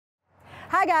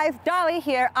Hi guys, Dolly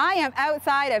here. I am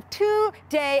outside of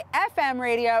 2-Day FM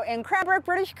radio in Cranbrook,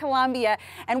 British Columbia,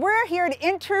 and we're here to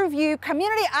interview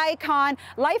community icon,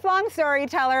 lifelong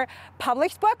storyteller,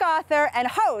 published book author, and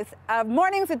host of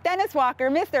Mornings with Dennis Walker,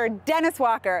 Mr. Dennis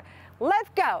Walker. Let's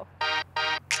go.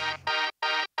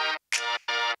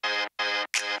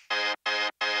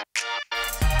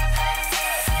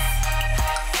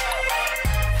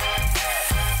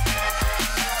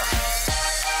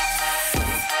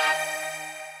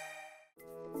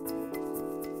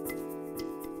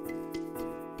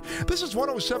 This is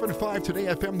 107.5 Today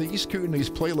FM, the East Kootenays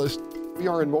playlist. We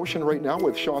are in motion right now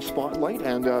with Shaw Spotlight,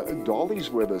 and Dolly's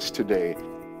with us today.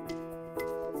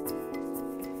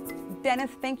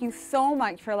 Dennis, thank you so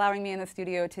much for allowing me in the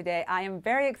studio today. I am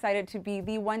very excited to be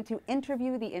the one to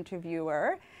interview the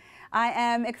interviewer. I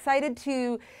am excited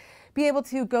to be able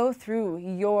to go through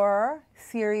your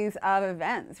series of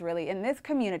events, really, in this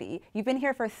community. You've been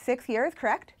here for 6 years,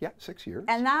 correct? Yeah, 6 years.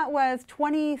 And that was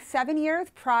 27 years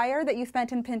prior that you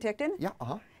spent in Penticton? Yeah,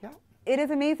 yeah. It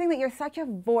is amazing that you're such a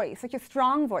voice, such a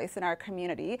strong voice in our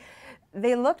community.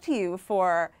 They look to you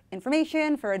for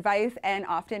information, for advice, and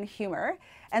often humor.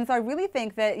 And so I really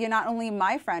think that you're not only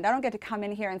my friend, I don't get to come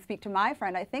in here and speak to my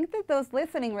friend, I think that those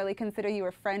listening really consider you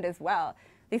a friend as well.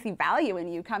 They see value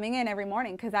in you coming in every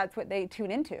morning because that's what they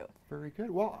tune into. Very good.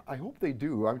 Well, I hope they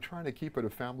do. I'm trying to keep it a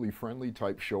family-friendly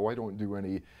type show. I don't do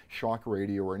any shock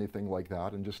radio or anything like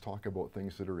that, and just talk about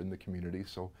things that are in the community.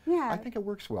 So yeah, I think it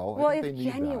works well. Well, I think it's they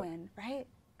need genuine, right?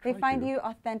 They find you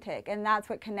authentic, and that's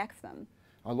what connects them.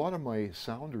 A lot of my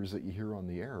sounders that you hear on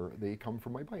the air, they come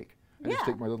from my bike. I just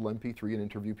take my little MP3 and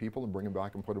interview people and bring them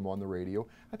back and put them on the radio.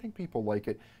 I think people like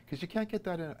it because you can't get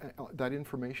that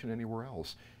information anywhere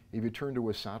else. If you turn to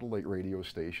a satellite radio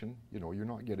station, you know, you're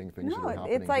not getting things that are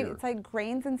happening here. It's like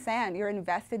grains in sand. You're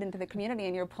invested into the community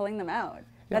and you're pulling them out. Yeah.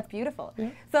 That's beautiful.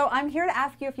 Yeah. So I'm here to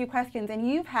ask you a few questions, and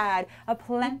you've had a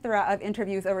plethora of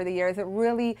interviews over the years that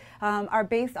really are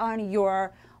based on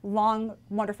your long,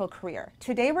 wonderful career.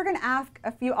 Today we're going to ask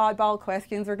a few oddball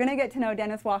questions. We're going to get to know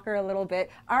Dennis Walker a little bit.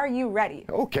 Are you ready?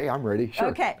 Okay, I'm ready. Sure.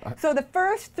 Okay, so the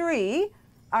first three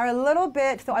are a little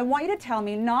bit, so I want you to tell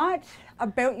me not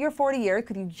about your 40 years,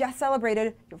 because you just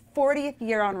celebrated your 40th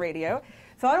year on radio.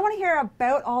 So I don't want to hear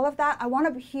about all of that. I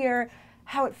want to hear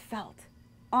how it felt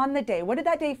on the day. What did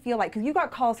that day feel like? Because you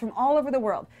got calls from all over the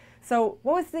world. So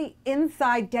what was the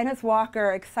inside Dennis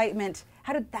Walker excitement?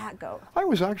 How did that go? I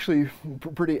was actually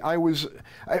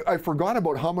I forgot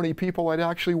about how many people I'd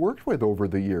actually worked with over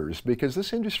the years, because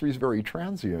this industry is very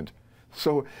transient.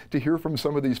 So to hear from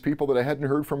some of these people that I hadn't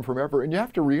heard from forever, and you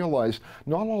have to realize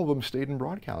not all of them stayed in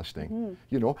broadcasting.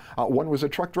 You know, one was a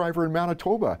truck driver in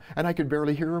Manitoba, and I could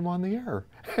barely hear him on the air.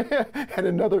 And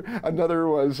another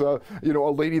was you know,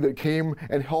 a lady that came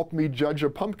and helped me judge a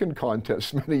pumpkin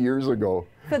contest many years ago.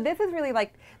 So this is really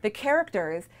like the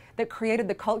characters that created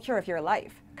the culture of your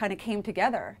life kind of came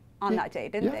together on that day,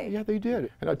 didn't they? Yeah, they did.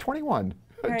 And 21.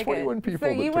 Very 21 good. people.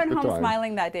 So you went home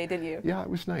smiling that day, didn't you? Yeah, it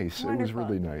was nice. Wonderful. It was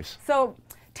really nice. So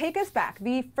take us back,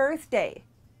 the first day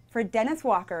for Dennis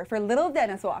Walker, for little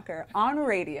Dennis Walker on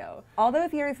radio, all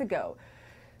those years ago.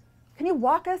 Can you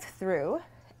walk us through,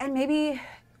 and maybe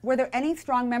were there any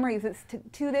strong memories that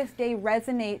to this day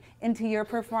resonate into your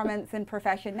performance and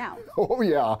profession now? Oh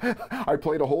yeah, I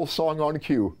played a whole song on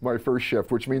cue my first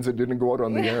shift, which means it didn't go out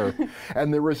on the air.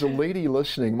 And there was a lady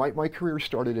listening. My career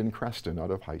started in Creston out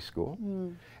of high school.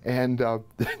 And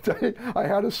I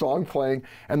had a song playing,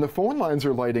 and the phone lines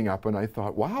are lighting up, and I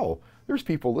thought, wow, there's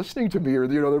people listening to me, or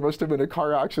you know, there must have been a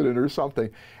car accident or something.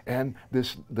 And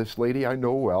this lady I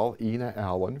know well, Ina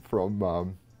Allen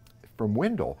from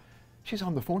Wendell, she's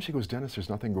on the phone. She goes, Dennis, there's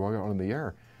nothing going on in the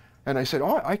air. And I said,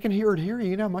 oh, I can hear it here,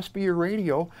 Ina. Must be your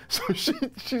radio. So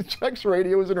she checks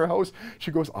radios in her house.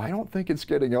 She goes, I don't think it's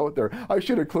getting out there. I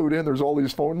should have clued in. There's all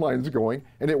these phone lines going.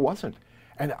 And it wasn't.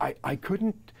 And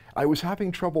I was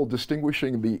having trouble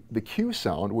distinguishing the Q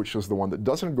sound, which is the one that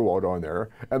doesn't go out on there,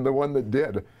 and the one that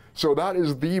did. So that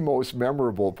is the most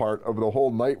memorable part of the whole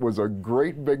night. Was a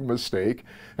great big mistake,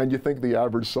 and you think the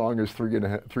average song is three and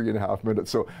a half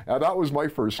minutes. So that was my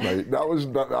first night.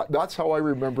 That's how I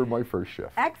remember my first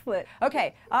shift. Excellent.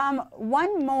 Okay,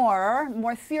 one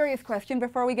more serious question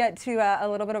before we get to a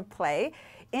little bit of play.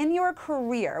 In your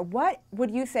career, what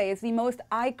would you say is the most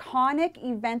iconic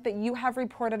event that you have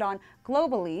reported on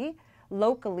globally,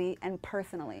 locally, and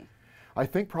personally? I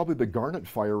think probably the Garnet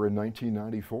Fire in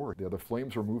 1994. The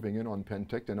flames were moving in on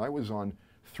Penticton. I was on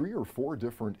 3 or 4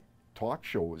 different talk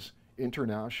shows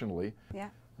internationally. Yeah.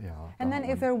 Yeah. And then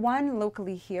is there one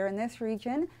locally here in this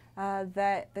region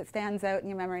that stands out in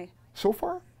your memory? So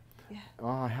far?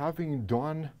 Yeah. Having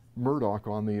done Murdoch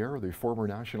on the air, the former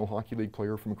National Hockey League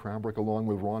player from Cranbrook, along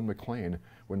with Ron McLean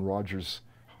when Rogers.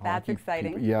 That's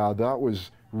exciting. Yeah, that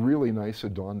was really nice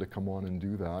of Don to come on and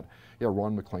do that. Yeah,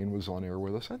 Ron McLean was on air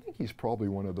with us. I think he's probably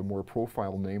one of the more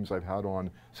profile names I've had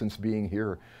on since being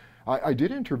here. I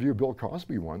did interview Bill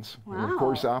Cosby once. Wow. And of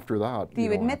course, after that. Do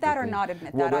you admit that or not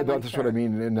admit that? Well, that's what I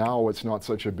mean. And now it's not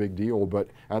such a big deal, but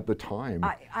at the time.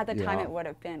 At the time, it would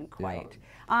have been quite.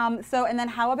 Yeah. So, and then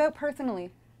how about personally?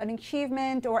 An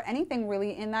achievement or anything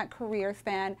really in that career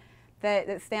span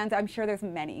that stands? I'm sure there's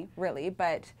many, really,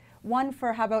 but one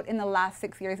for how about in the last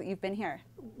 6 years that you've been here?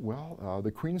 Well, the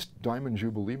Queen's Diamond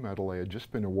Jubilee Medal I had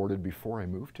just been awarded before I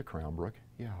moved to Cranbrook.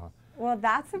 Yeah. Well,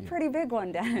 that's a pretty big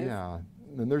one, Dennis. Yeah.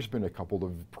 And there's been a couple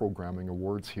of programming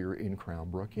awards here in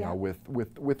Cranbrook,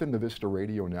 within the Vista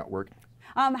Radio Network.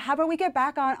 How about we get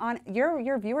back on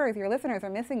your viewers, your listeners are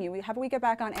missing you. How about we get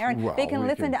back on air and they can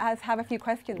listen to us have a few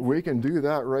questions? We can do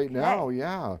that right now,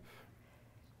 yeah.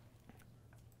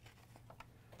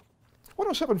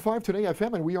 107.5 Today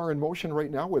FM, and we are in motion right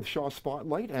now with Shaw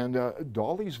Spotlight, and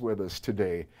Dolly's with us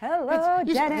today. Hello,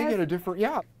 Dennis. I get a different,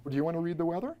 Do you want to read the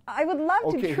weather? I would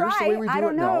love to try. Here's the way we do I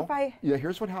don't know now. if I... Yeah,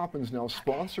 here's what happens now.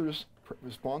 Sponsors,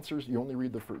 you only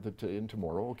read the today and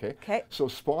tomorrow, okay? Okay. So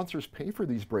sponsors pay for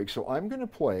these breaks. So I'm going to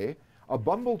play a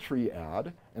Bumbletree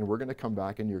ad, and we're going to come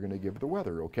back and you're going to give the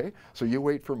weather, okay? So you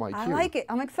wait for my cue. I like it.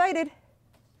 I'm excited.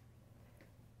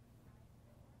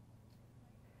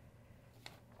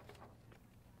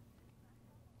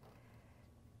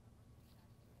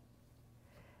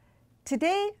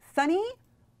 Today, sunny,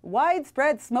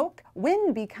 widespread smoke,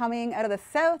 wind be coming out of the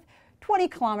south, 20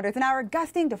 kilometers an hour,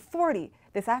 gusting to 40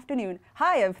 this afternoon.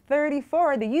 High of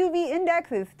 34, the UV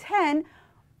index is 10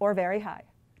 or very high.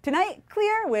 Tonight,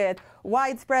 clear with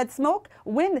widespread smoke,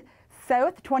 wind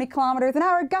south, 20 kilometers an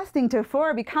hour, gusting to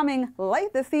 4, becoming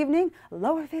light this evening,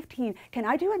 lower 15. Can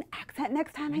I do an accent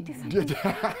next time I do something?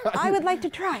 I would like to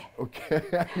try. Okay,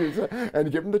 and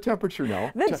give them the temperature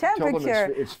now. The temperature. Tell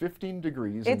them it's 15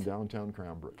 degrees in downtown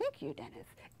Cranbrook. Thank you, Dennis.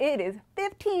 It is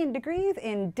 15 degrees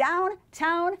in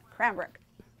downtown Cranbrook.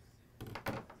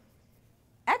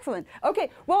 Excellent.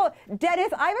 Okay, well,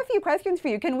 Dennis, I have a few questions for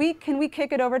you. Can we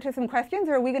kick it over to some questions,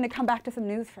 or are we going to come back to some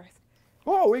news first?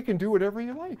 Oh, we can do whatever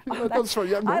you like. That's right.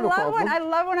 Yeah, I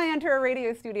love when I enter a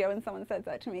radio studio and someone says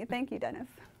that to me. Thank you, Dennis.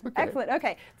 Okay. Excellent.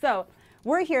 Okay, so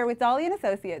we're here with Dolly and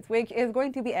Associates, which is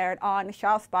going to be aired on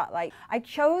Shaw Spotlight. I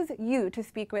chose you to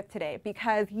speak with today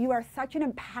because you are such an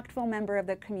impactful member of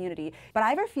the community. But I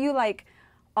have a few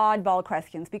oddball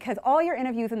questions because all your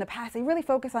interviews in the past, they really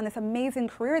focus on this amazing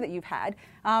career that you've had.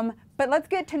 But let's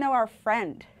get to know our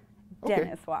friend,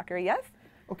 Dennis Walker. Yes?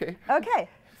 Okay. Okay.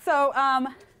 So,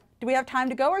 do we have time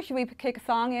to go, or should we kick a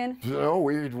song in? No,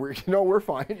 we're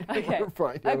fine. Okay. We're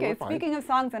fine. Yeah, okay, speaking of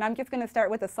songs, then I'm just going to start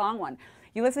with a song one.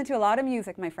 You listen to a lot of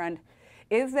music, my friend.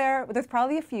 There's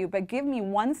probably a few, but give me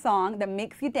one song that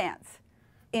makes you dance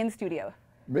in studio.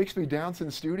 Makes me dance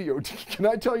in studio. Can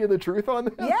I tell you the truth on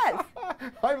this? Yes.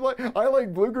 I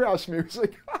like bluegrass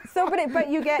music. So, but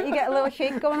you get a little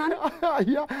shake going on?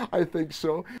 Yeah, I think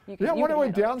so. What do I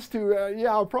dance to?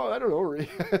 Yeah, probably, I don't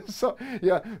know. So,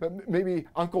 yeah, maybe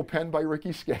Uncle Pen by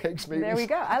Ricky Skaggs. Maybe. There we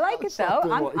go. I like it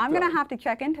though. I'm going to have to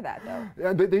check into that though.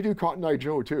 Yeah, they do Cotton Eye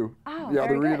Joe too. Oh, yeah,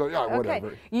 very good. Whatever.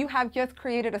 Okay. You have just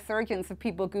created a surge of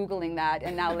people Googling that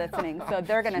and now listening. So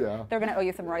they're gonna owe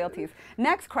you some royalties.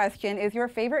 Next question is your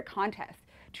favorite contest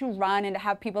to run and to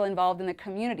have people involved in the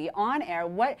community on air.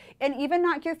 And even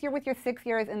not just with your 6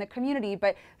 years in the community,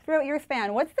 but throughout your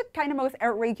span, what's the kind of most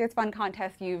outrageous fun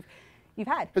contest you've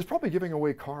had? It's probably giving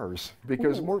away cars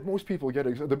because most people get,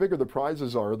 the bigger the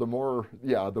prizes are, the more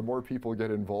people get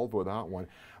involved with that one.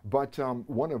 But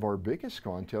one of our biggest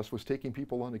contests was taking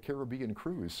people on a Caribbean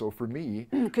cruise. So for me,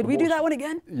 could we do that one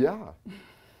again? Yeah.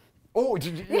 Oh,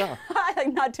 yeah.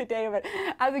 Not today, but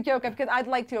as a joke, because I'd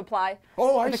like to apply.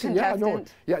 Oh, I see. Yeah, no.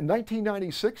 Yeah,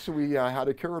 1996, we had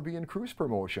a Caribbean cruise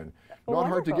promotion. Not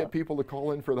hard to get people to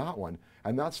call in for that one.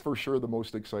 And that's for sure the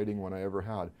most exciting one I ever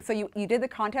had. So you did the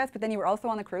contest, but then you were also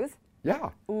on the cruise?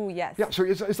 Yeah. Ooh, yes. Yeah, so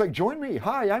it's like, join me.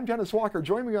 Hi, I'm Dennis Walker.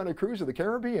 Join me on a cruise of the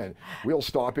Caribbean. We'll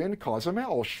stop in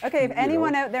Cozumel. Okay, if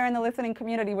anyone out there in the listening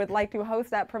community would like to host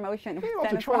that promotion,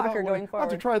 Dennis Walker going forward. I'll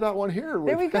have to try that one here.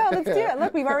 There we go. Let's do it.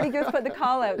 Look, we've already just put the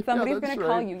call out. Somebody's going to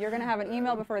call you. You're going to have an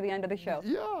email before the end of the show.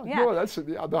 Yeah. No,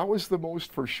 that was the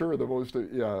most, for sure, the most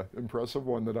impressive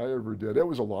one that I ever did. It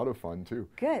was a lot of fun, too.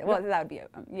 Good. Well, that would be,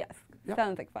 yes. Yeah.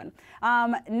 Sounds like fun.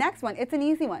 Next one. It's an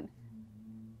easy one.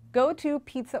 Go to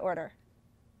pizza order.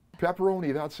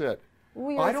 Pepperoni, that's it. Ooh,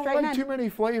 you're I a don't straight like man. too many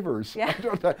flavors. Yeah.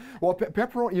 Well,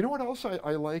 pepperoni. You know what else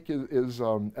I like is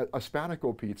a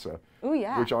Spanico pizza. Ooh,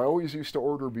 yeah. Which I always used to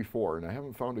order before, and I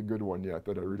haven't found a good one yet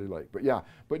that I really like. But yeah,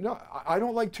 but no, I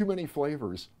don't like too many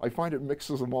flavors. I find it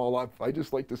mixes them all up. I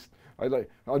just like this. I like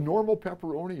a normal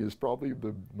pepperoni is probably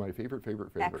my favorite.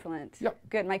 Excellent. Yep.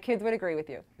 Good. My kids would agree with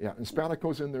you. Yeah, and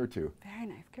Spanico's in there too. Very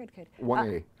nice. Good, good.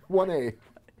 1A. 1A.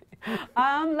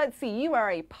 Let's see, you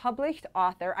are a published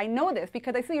author. I know this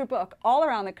because I see your book all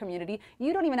around the community.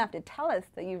 You don't even have to tell us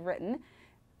that you've written.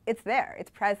 It's there, it's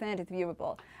present, it's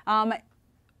viewable.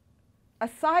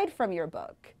 Aside from your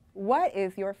book, what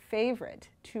is your favorite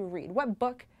to read? What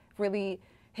book really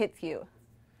hits you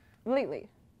lately?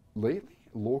 Lately,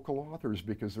 local authors,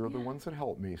 because they're the ones that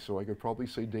help me. So I could probably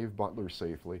say Dave Butler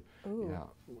safely. Ooh.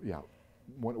 Yeah.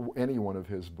 Any one of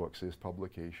his books, his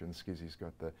publications, because he's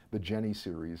got the Jenny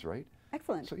series, right?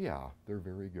 Excellent. So yeah, they're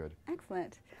very good.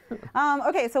 Excellent.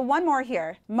 Okay, so one more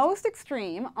here. Most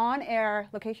extreme on-air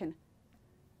location.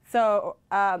 So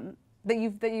that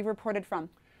you've reported from.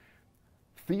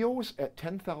 Theo's at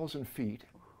 10,000 feet,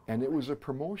 and it was a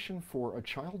promotion for a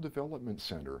child development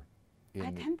center.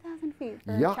 At 10,000 feet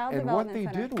for a Yeah, child and what development they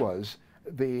center. did was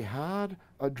they had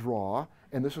a draw,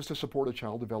 and this was to support a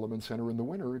child development center in the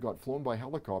winter. It got flown by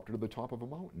helicopter to the top of a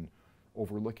mountain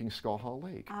overlooking Skaha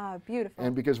Lake. Ah, beautiful.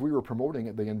 And because we were promoting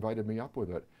it, they invited me up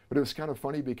with it. But it was kind of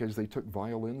funny because they took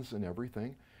violins and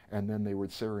everything, and then they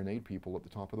would serenade people at the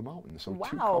top of the mountain. So Wow.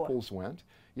 two couples went.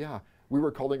 Yeah, we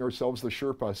were calling ourselves the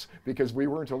Sherpas because we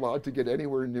weren't allowed to get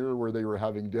anywhere near where they were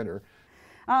having dinner.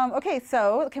 Okay,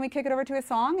 so can we kick it over to a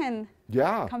song and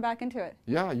Yeah. come back into it?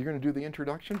 Yeah, you're going to do the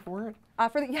introduction for it?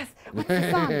 Yes, what's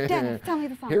the song? Dennis, tell me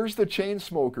the song. Here's the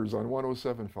Chainsmokers on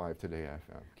 107.5 Today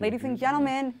FM. Ladies and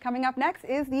gentlemen, coming up next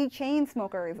is the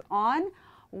Chainsmokers on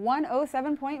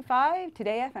 107.5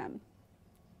 Today FM.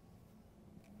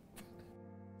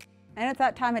 And it's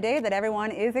that time of day that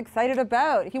everyone is excited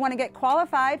about. If you want to get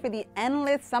qualified for the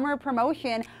endless summer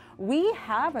promotion, we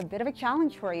have a bit of a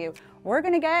challenge for you. We're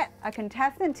going to get a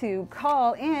contestant to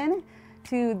call in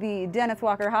to the Dennis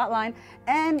Walker hotline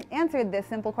and answer this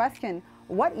simple question.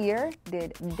 What year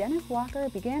did Dennis Walker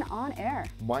begin on air?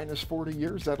 Minus 40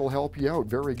 years, that'll help you out.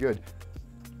 Very good.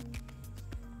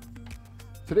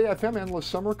 Today FM Endless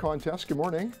Summer Contest. Good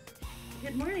morning.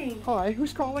 Good morning. Hi,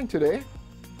 who's calling today?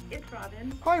 It's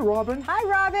Robin. Hi, Robin. Hi,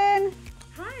 Robin.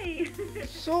 Hi.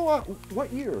 So,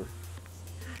 what year?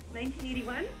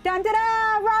 1981. Dun da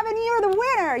da! Robin, you're the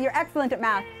winner. You're excellent at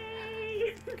math.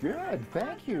 Yay! Good,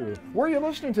 thank you. Where are you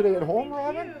listening today? At home,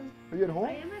 Robin? you. Are you at home?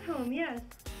 I am at home, yes.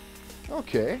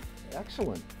 Okay,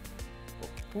 excellent.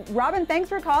 Robin, thanks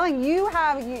for calling.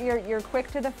 You're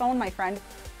quick to the phone, my friend.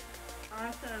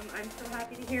 Awesome. I'm so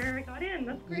happy to hear I got in.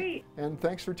 That's great. And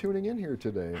thanks for tuning in here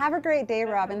today. Have a great day,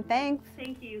 Robin. Thanks.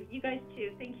 Thank you. You guys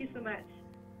too. Thank you so much.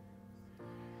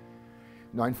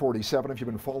 9:47. If you've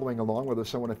been following along with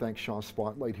us, I want to thank Shaw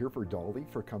Spotlight here for Dolly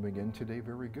for coming in today.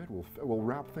 Very good. We'll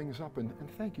wrap things up, and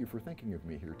thank you for thinking of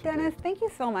me here today. Dennis, thank you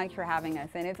so much for having us,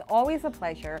 and it's always a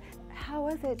pleasure. How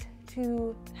was it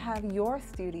to have your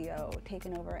studio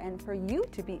taken over and for you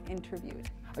to be interviewed?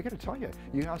 I got to tell you,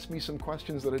 you asked me some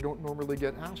questions that I don't normally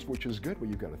get asked, which is good, but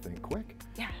you've got to think quick.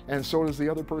 Yeah. And so does the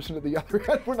other person at the other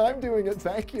end when I'm doing it.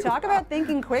 Thank you. Talk about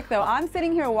thinking quick, though. I'm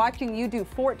sitting here watching you do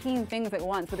 14 things at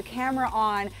once with a camera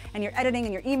on, and you're editing,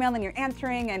 and you're emailing, and you're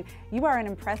answering, and you are an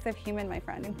impressive human, my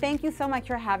friend. And thank you so much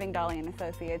for having Dolly and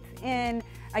Associates in.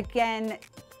 Again,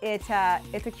 it's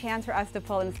a chance for us to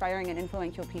pull inspiring and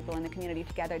influential people in the community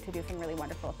together to do some really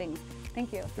wonderful things.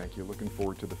 Thank you. Thank you. Looking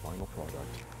forward to the final product.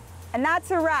 And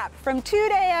that's a wrap from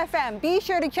Today FM. Be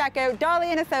sure to check out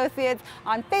Dolly and Associates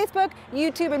on Facebook,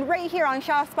 YouTube, and right here on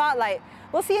Shaw Spotlight.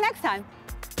 We'll see you next time.